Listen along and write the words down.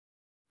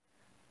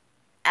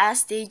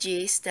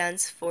SDG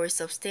stands for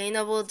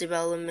Sustainable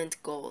Development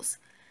Goals.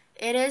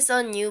 It is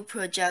a new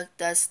project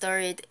that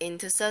started in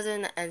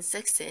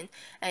 2016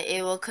 and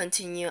it will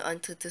continue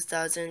until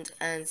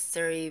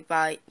 2030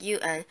 by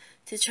UN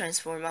to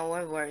transform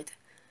our world.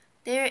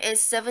 There is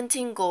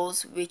 17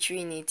 goals which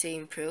we need to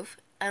improve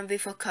and we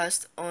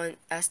focused on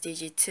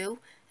SDG2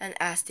 and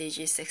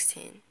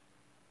SDG16.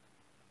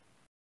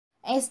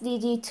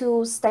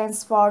 SDG2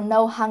 stands for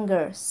No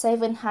Hunger.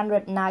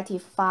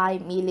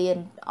 795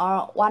 million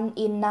or 1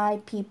 in 9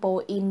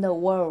 people in the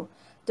world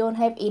don't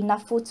have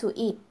enough food to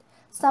eat.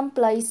 Some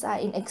places are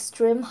in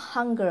extreme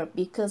hunger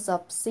because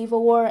of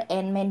civil war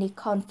and many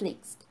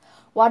conflicts.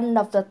 One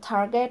of the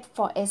targets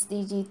for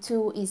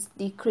SDG2 is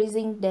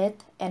decreasing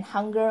death and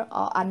hunger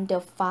or under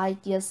 5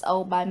 years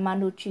old by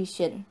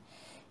malnutrition.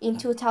 In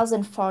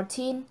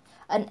 2014,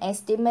 an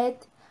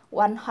estimate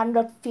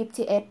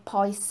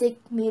 158.6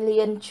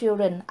 million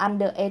children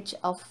under age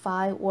of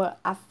 5 were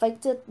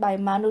affected by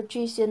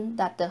malnutrition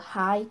that the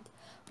height,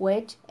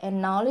 weight,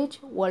 and knowledge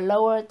were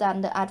lower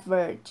than the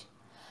average.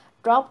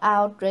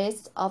 Dropout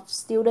rates of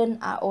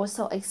students are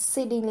also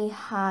exceedingly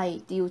high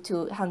due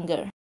to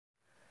hunger.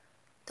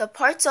 The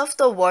parts of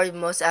the world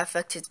most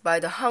affected by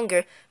the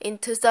hunger in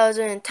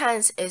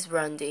 2010 is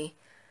Burundi.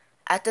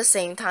 At the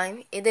same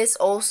time, it is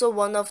also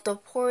one of the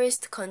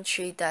poorest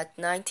countries that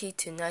 90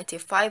 to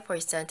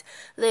 95%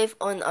 live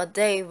on a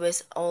day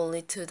with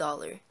only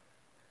 $2.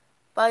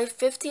 By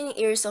 15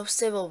 years of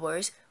civil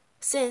wars,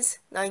 since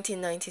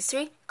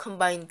 1993,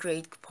 combined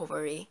great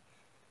poverty.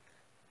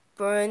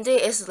 Burundi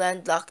is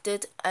landlocked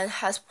and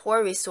has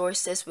poor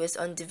resources with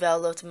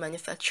undeveloped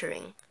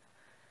manufacturing.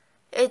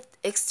 It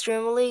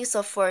extremely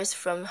suffers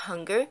from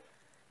hunger.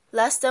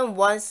 Less than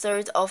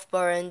 1/3 of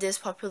Burundi's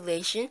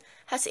population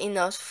has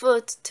enough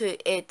food to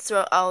eat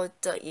throughout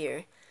the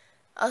year.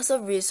 As a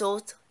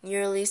result,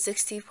 nearly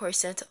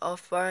 60%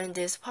 of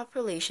Burundi's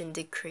population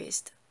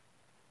decreased.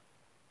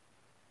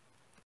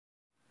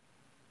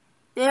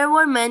 There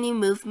were many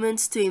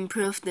movements to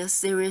improve the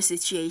serious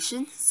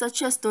situation,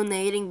 such as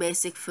donating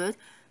basic food,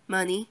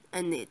 money,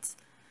 and needs.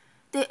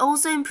 They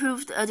also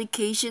improved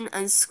education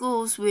and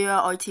schools where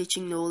are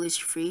teaching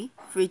knowledge-free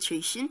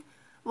nutrition.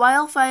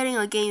 While fighting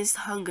against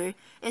hunger,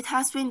 it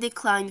has been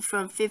declined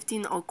from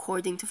 15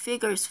 according to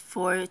figures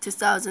for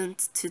 2000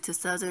 to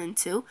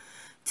 2002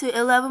 to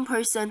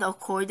 11%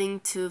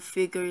 according to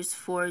figures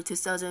for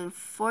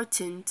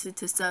 2014 to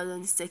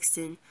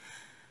 2016.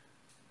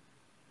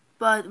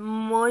 But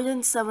more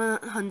than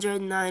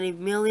 790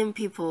 million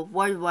people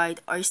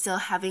worldwide are still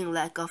having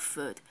lack of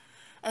food.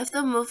 If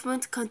the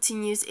movement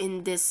continues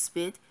in this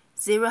speed,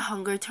 zero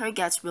hunger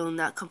targets will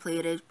not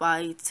completed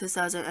by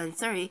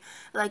 2030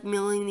 like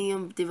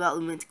Millennium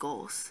Development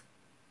Goals.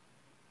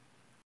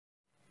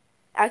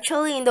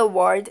 Actually, in the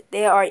world,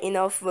 there are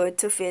enough food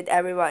to feed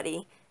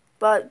everybody.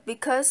 But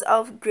because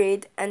of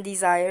greed and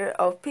desire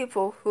of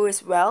people who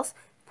is wealth,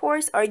 poor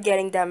are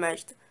getting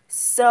damaged.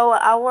 So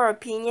our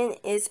opinion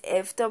is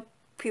if the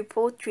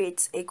people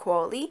treats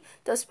equally,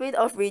 the speed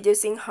of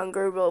reducing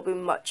hunger will be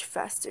much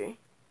faster.